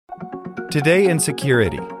Today in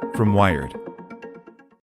Security from Wired.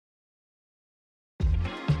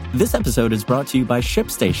 This episode is brought to you by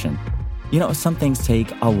ShipStation. You know, some things take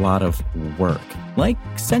a lot of work, like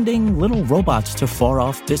sending little robots to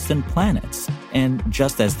far-off distant planets. And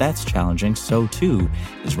just as that's challenging, so too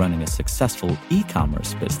is running a successful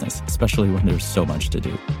e-commerce business, especially when there's so much to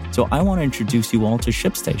do. So I want to introduce you all to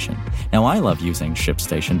ShipStation. Now, I love using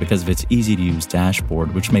ShipStation because of its easy-to-use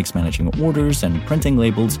dashboard, which makes managing orders and printing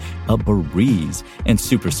labels a breeze and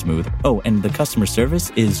super smooth. Oh, and the customer service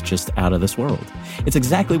is just out of this world. It's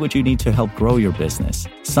exactly what you need to help grow your business.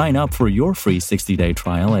 Sign up for your free 60-day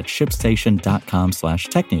trial at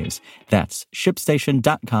shipstation.com/technews. That's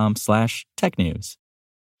shipstation.com/technews.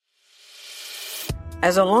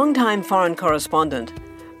 As a longtime foreign correspondent,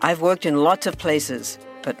 I've worked in lots of places,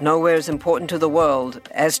 but nowhere as important to the world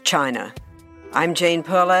as China. I'm Jane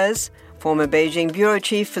Perlez, former Beijing bureau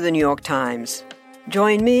chief for the New York Times.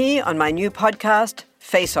 Join me on my new podcast,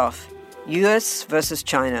 Face Off, U.S. versus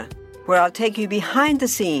China, where I'll take you behind the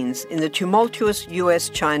scenes in the tumultuous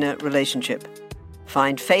U.S.-China relationship.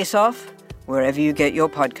 Find Face Off wherever you get your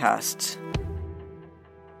podcasts.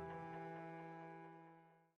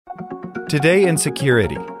 Today in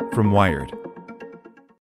Security from Wired.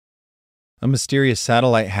 A mysterious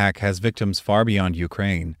satellite hack has victims far beyond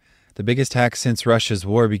Ukraine. The biggest hack since Russia's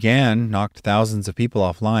war began knocked thousands of people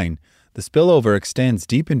offline. The spillover extends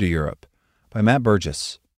deep into Europe. By Matt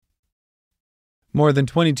Burgess. More than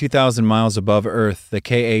 22,000 miles above Earth, the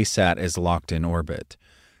Ka-sat is locked in orbit.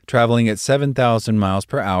 Traveling at 7,000 miles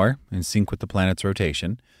per hour, in sync with the planet's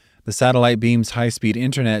rotation, the satellite beams high-speed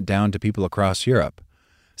internet down to people across Europe.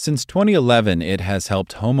 Since 2011, it has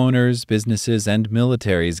helped homeowners, businesses, and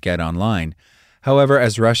militaries get online. However,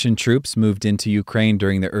 as Russian troops moved into Ukraine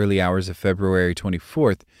during the early hours of February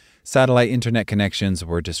 24th, satellite internet connections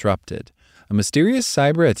were disrupted. A mysterious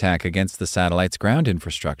cyber attack against the satellite's ground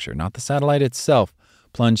infrastructure, not the satellite itself,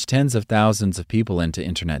 plunged tens of thousands of people into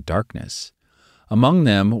internet darkness. Among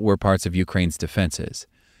them were parts of Ukraine's defenses.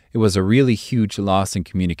 It was a really huge loss in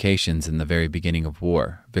communications in the very beginning of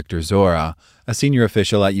war. Viktor Zora, a senior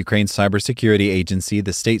official at Ukraine's cybersecurity agency,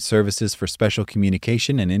 the State Services for Special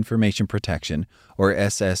Communication and Information Protection, or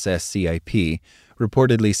SSSCIP,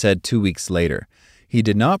 reportedly said 2 weeks later. He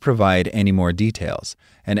did not provide any more details,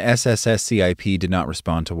 and SSSCIP did not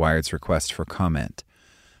respond to Wired's request for comment.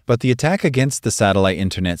 But the attack against the satellite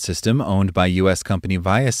internet system owned by U.S. company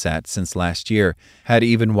Viasat since last year had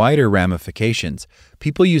even wider ramifications.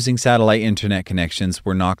 People using satellite internet connections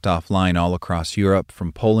were knocked offline all across Europe,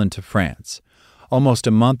 from Poland to France. Almost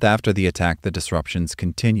a month after the attack, the disruptions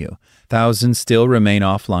continue. Thousands still remain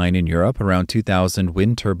offline in Europe. Around 2,000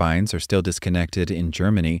 wind turbines are still disconnected in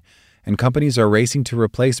Germany, and companies are racing to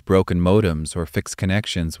replace broken modems or fix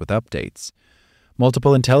connections with updates.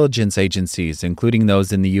 Multiple intelligence agencies, including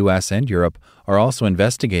those in the U.S. and Europe, are also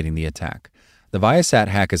investigating the attack. The Viasat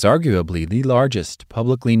hack is arguably the largest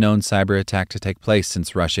publicly known cyber attack to take place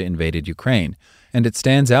since Russia invaded Ukraine, and it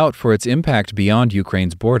stands out for its impact beyond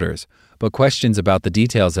Ukraine's borders. But questions about the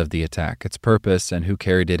details of the attack, its purpose, and who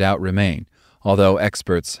carried it out remain, although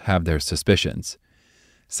experts have their suspicions.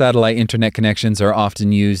 Satellite internet connections are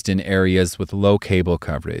often used in areas with low cable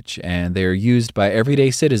coverage, and they are used by everyday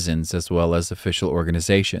citizens as well as official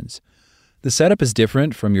organizations. The setup is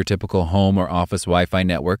different from your typical home or office Wi-Fi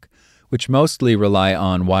network, which mostly rely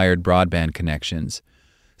on wired broadband connections.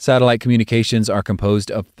 Satellite communications are composed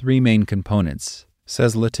of three main components,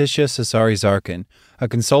 says Letitia Cesari-Zarkin, a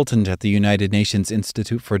consultant at the United Nations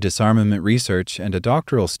Institute for Disarmament Research and a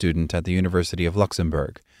doctoral student at the University of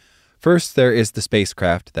Luxembourg. First, there is the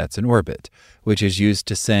spacecraft that's in orbit, which is used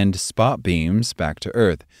to send spot beams back to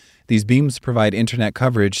Earth. These beams provide internet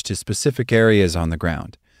coverage to specific areas on the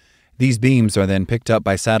ground. These beams are then picked up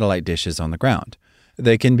by satellite dishes on the ground.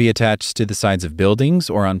 They can be attached to the sides of buildings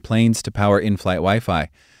or on planes to power in-flight Wi-Fi.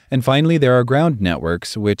 And finally, there are ground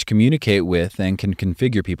networks which communicate with and can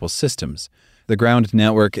configure people's systems. The ground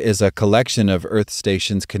network is a collection of Earth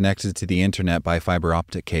stations connected to the internet by fiber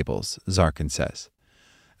optic cables, Zarkin says.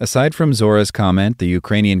 Aside from Zora's comment, the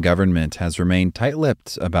Ukrainian government has remained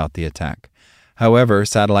tight-lipped about the attack. However,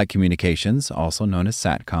 satellite communications, also known as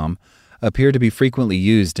SATCOM, appear to be frequently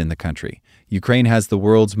used in the country. Ukraine has the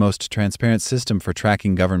world's most transparent system for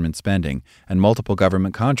tracking government spending, and multiple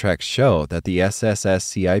government contracts show that the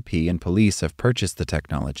SSSCIP and police have purchased the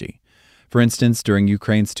technology. For instance, during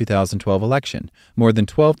Ukraine's 2012 election, more than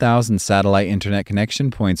 12,000 satellite internet connection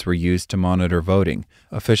points were used to monitor voting.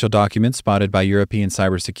 Official documents spotted by European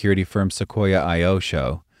cybersecurity firm Sequoia.io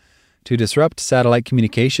show. To disrupt satellite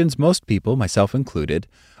communications, most people, myself included,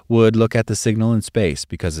 would look at the signal in space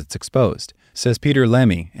because it's exposed. says Peter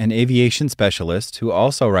Lemmy, an aviation specialist who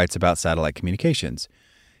also writes about satellite communications.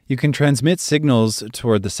 You can transmit signals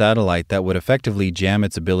toward the satellite that would effectively jam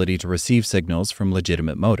its ability to receive signals from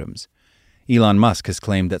legitimate modems. Elon Musk has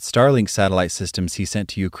claimed that Starlink satellite systems he sent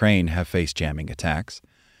to Ukraine have faced jamming attacks.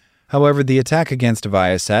 However, the attack against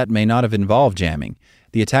Viasat may not have involved jamming.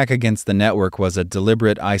 The attack against the network was a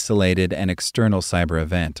deliberate, isolated, and external cyber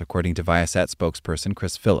event, according to Viasat spokesperson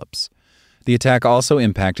Chris Phillips. The attack also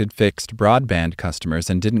impacted fixed broadband customers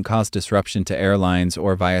and didn't cause disruption to airlines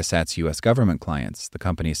or Viasat's U.S. government clients, the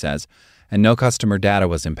company says, and no customer data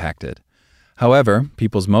was impacted. However,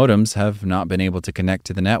 people's modems have not been able to connect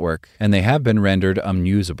to the network, and they have been rendered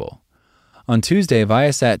unusable. On Tuesday,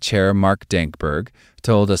 Viasat chair Mark Dankberg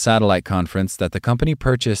told a satellite conference that the company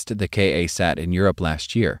purchased the KA-SAT in Europe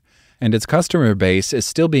last year, and its customer base is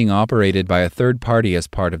still being operated by a third party as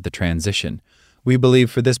part of the transition. We believe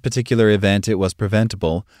for this particular event it was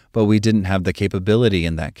preventable, but we didn't have the capability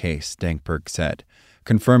in that case, Dankberg said,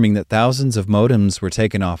 confirming that thousands of modems were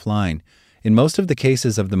taken offline. In most of the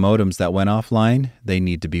cases of the modems that went offline, they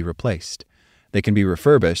need to be replaced. They can be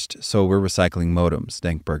refurbished, so we're recycling modems,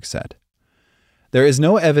 Dankberg said. There is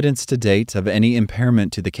no evidence to date of any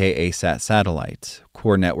impairment to the KA-SAT satellite,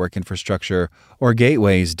 core network infrastructure, or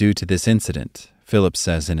gateways due to this incident, Phillips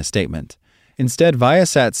says in a statement. Instead,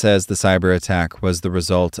 Viasat says the cyber attack was the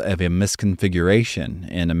result of a misconfiguration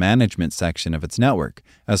in a management section of its network,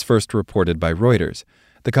 as first reported by Reuters.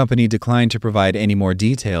 The company declined to provide any more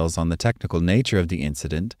details on the technical nature of the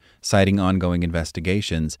incident, citing ongoing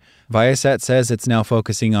investigations. Viasat says it's now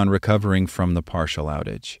focusing on recovering from the partial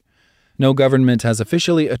outage. No government has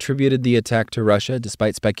officially attributed the attack to Russia,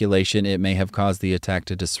 despite speculation it may have caused the attack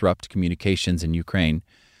to disrupt communications in Ukraine.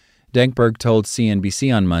 Dankberg told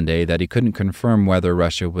CNBC on Monday that he couldn't confirm whether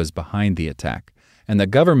Russia was behind the attack, and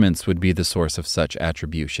that governments would be the source of such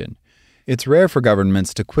attribution. It's rare for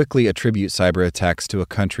governments to quickly attribute cyber attacks to a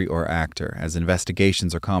country or actor, as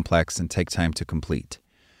investigations are complex and take time to complete.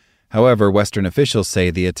 However, Western officials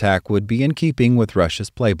say the attack would be in keeping with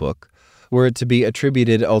Russia's playbook. Were it to be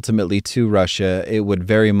attributed ultimately to Russia, it would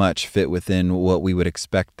very much fit within what we would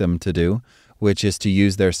expect them to do, which is to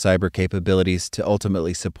use their cyber capabilities to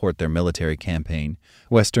ultimately support their military campaign,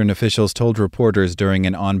 Western officials told reporters during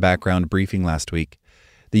an on-background briefing last week.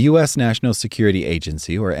 The U.S. National Security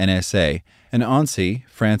Agency, or NSA, and ANSI,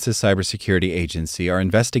 France's cybersecurity agency, are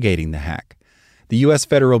investigating the hack. The U.S.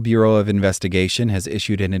 Federal Bureau of Investigation has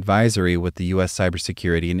issued an advisory with the U.S.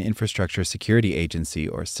 Cybersecurity and Infrastructure Security Agency,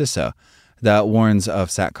 or CISA, that warns of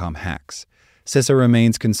SATCOM hacks. CISA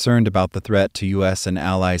remains concerned about the threat to U.S. and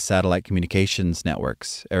ally satellite communications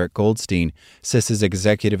networks. Eric Goldstein, CISA's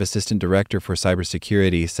Executive Assistant Director for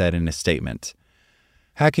Cybersecurity, said in a statement,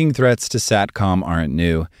 "Hacking threats to SATCOM aren't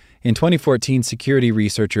new. In 2014, security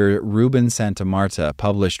researcher Ruben Santamarta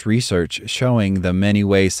published research showing the many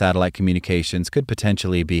ways satellite communications could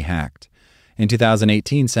potentially be hacked. In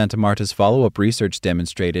 2018, Santamarta's follow-up research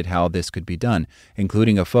demonstrated how this could be done,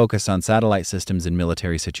 including a focus on satellite systems in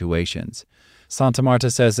military situations.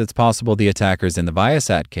 Santamarta says it's possible the attackers in the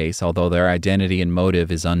Viasat case, although their identity and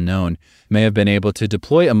motive is unknown, may have been able to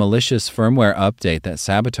deploy a malicious firmware update that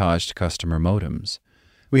sabotaged customer modems.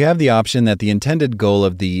 We have the option that the intended goal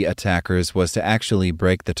of the attackers was to actually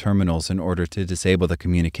break the terminals in order to disable the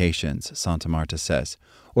communications, Santamarta says.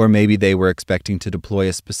 Or maybe they were expecting to deploy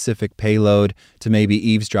a specific payload to maybe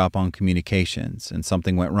eavesdrop on communications, and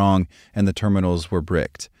something went wrong and the terminals were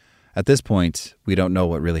bricked. At this point, we don't know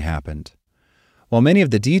what really happened." While many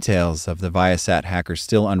of the details of the Viasat hack are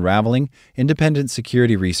still unraveling, independent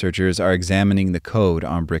security researchers are examining the code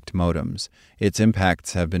on bricked modems. Its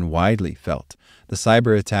impacts have been widely felt. The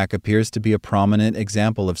cyber attack appears to be a prominent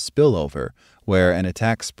example of spillover, where an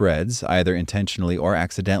attack spreads, either intentionally or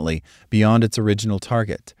accidentally, beyond its original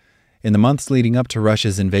target. In the months leading up to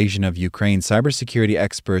Russia's invasion of Ukraine, cybersecurity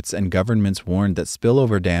experts and governments warned that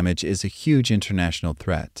spillover damage is a huge international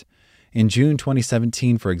threat. In June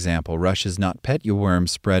 2017, for example, Russia's NotPetya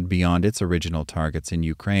spread beyond its original targets in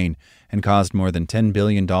Ukraine and caused more than $10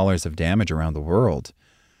 billion of damage around the world.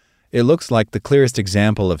 It looks like the clearest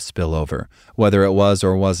example of spillover, whether it was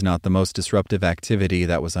or was not the most disruptive activity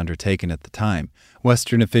that was undertaken at the time,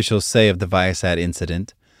 Western officials say of the Viasat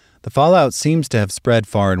incident. The fallout seems to have spread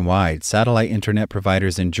far and wide. Satellite internet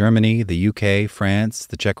providers in Germany, the UK, France,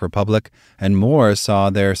 the Czech Republic, and more saw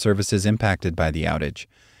their services impacted by the outage.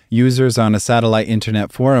 Users on a satellite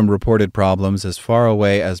internet forum reported problems as far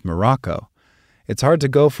away as Morocco. It's hard to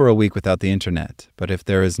go for a week without the internet, but if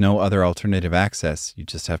there is no other alternative access, you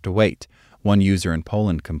just have to wait, one user in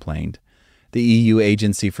Poland complained. The EU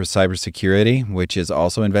Agency for Cybersecurity, which is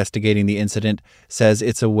also investigating the incident, says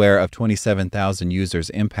it's aware of 27,000 users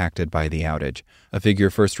impacted by the outage, a figure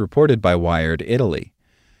first reported by Wired Italy.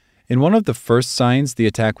 In one of the first signs the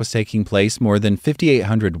attack was taking place, more than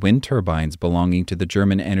 5,800 wind turbines belonging to the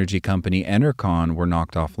German energy company Enercon were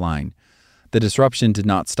knocked offline. The disruption did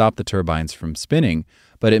not stop the turbines from spinning,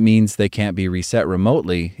 but it means they can't be reset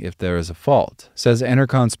remotely if there is a fault, says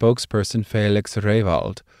Enercon spokesperson Felix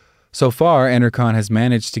Rewald. So far, Enercon has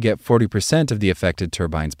managed to get 40% of the affected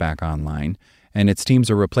turbines back online, and its teams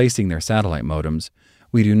are replacing their satellite modems.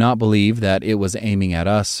 We do not believe that it was aiming at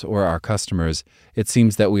us or our customers. It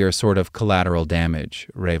seems that we are sort of collateral damage,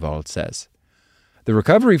 Rewald says. The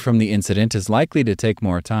recovery from the incident is likely to take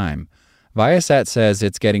more time. Viasat says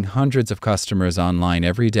it's getting hundreds of customers online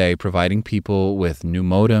every day, providing people with new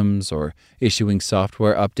modems or issuing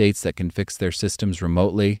software updates that can fix their systems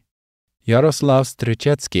remotely. Yaroslav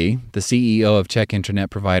Strychetsky, the CEO of Czech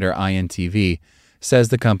internet provider INTV, says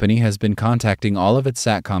the company has been contacting all of its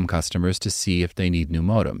SATCOM customers to see if they need new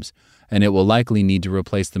modems, and it will likely need to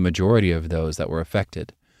replace the majority of those that were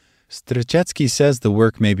affected. Strychetsky says the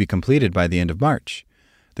work may be completed by the end of March.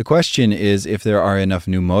 The question is if there are enough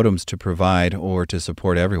new modems to provide or to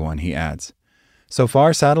support everyone, he adds. So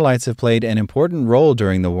far, satellites have played an important role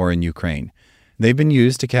during the war in Ukraine. They've been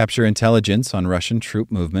used to capture intelligence on Russian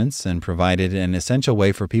troop movements and provided an essential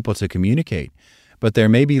way for people to communicate, but there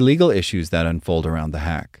may be legal issues that unfold around the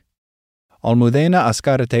hack. Almudena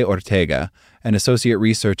Azcárate Ortega, an associate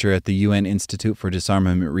researcher at the UN Institute for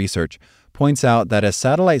Disarmament Research, points out that as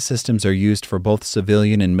satellite systems are used for both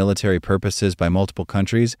civilian and military purposes by multiple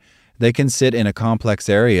countries, they can sit in a complex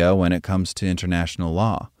area when it comes to international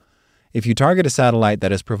law. If you target a satellite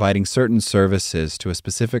that is providing certain services to a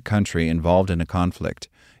specific country involved in a conflict,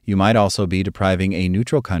 you might also be depriving a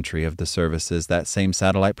neutral country of the services that same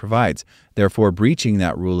satellite provides, therefore breaching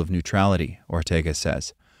that rule of neutrality, Ortega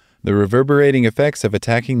says. The reverberating effects of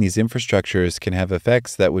attacking these infrastructures can have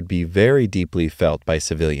effects that would be very deeply felt by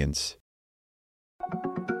civilians.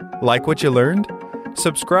 Like what you learned?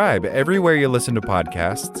 Subscribe everywhere you listen to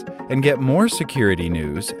podcasts and get more security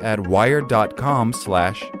news at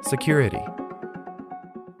wired.com/security.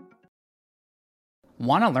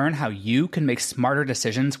 Want to learn how you can make smarter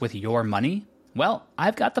decisions with your money? Well,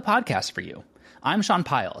 I've got the podcast for you. I'm Sean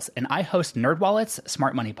Piles, and I host NerdWallet's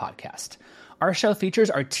Smart Money Podcast. Our show features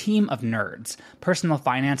our team of nerds, personal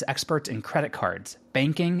finance experts in credit cards,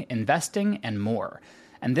 banking, investing, and more.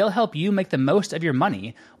 And they'll help you make the most of your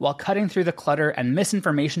money while cutting through the clutter and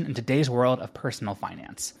misinformation in today's world of personal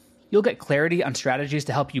finance. You'll get clarity on strategies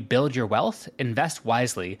to help you build your wealth, invest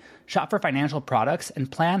wisely, shop for financial products, and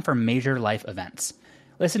plan for major life events.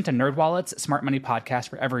 Listen to NerdWallet's Smart Money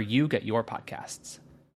Podcast wherever you get your podcasts.